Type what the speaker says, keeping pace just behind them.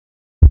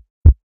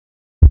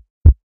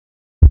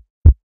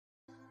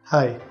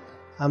Hi,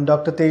 I'm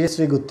Dr.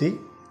 Tejeswi Gutti.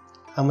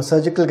 I'm a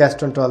surgical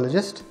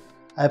gastroenterologist.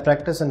 I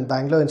practice in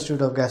Bangalore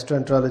Institute of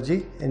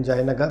Gastroenterology in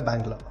Jainagar,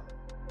 Bangalore.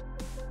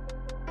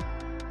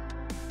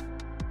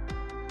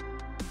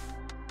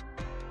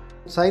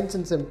 Signs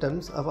and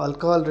symptoms of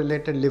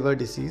alcohol-related liver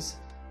disease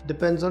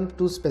depends on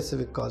two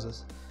specific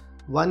causes.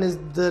 One is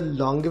the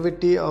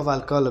longevity of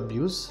alcohol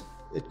abuse.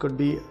 It could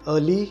be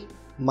early,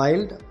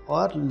 mild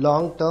or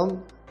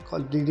long-term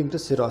leading to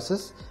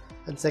cirrhosis.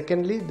 And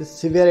secondly, the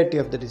severity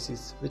of the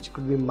disease, which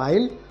could be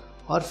mild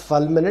or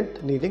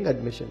fulminant needing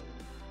admission.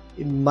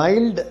 In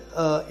mild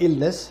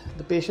illness,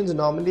 the patients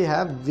normally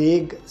have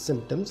vague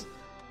symptoms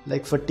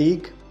like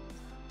fatigue,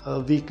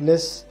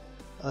 weakness,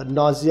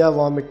 nausea,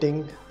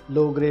 vomiting,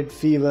 low-grade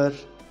fever,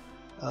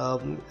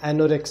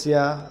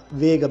 anorexia,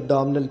 vague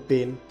abdominal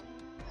pain,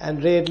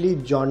 and rarely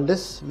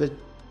jaundice with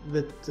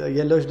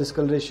yellowish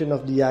discoloration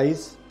of the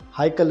eyes,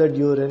 high-colored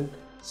urine,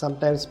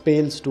 sometimes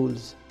pale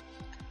stools.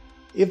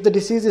 If the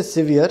disease is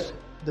severe,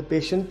 the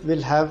patient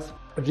will have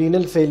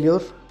renal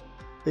failure.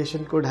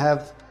 Patient could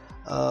have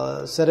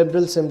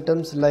cerebral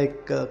symptoms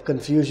like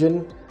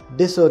confusion,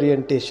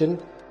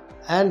 disorientation,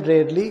 and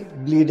rarely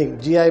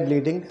bleeding, GI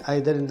bleeding,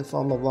 either in the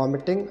form of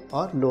vomiting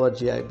or lower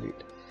GI bleed.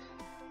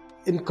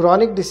 In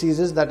chronic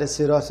diseases, that is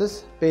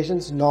cirrhosis,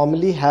 patients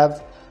normally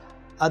have,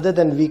 other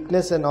than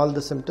weakness and all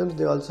the symptoms,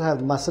 they also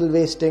have muscle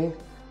wasting,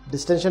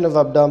 distension of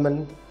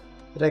abdomen,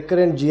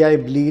 recurrent GI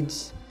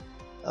bleeds.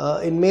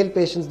 In male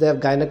patients, they have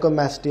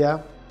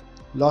gynaecomastia,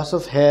 loss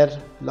of hair,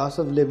 loss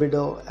of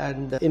libido,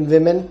 and in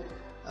women,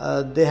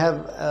 they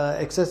have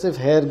excessive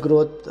hair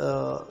growth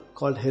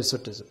called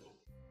hirsutism.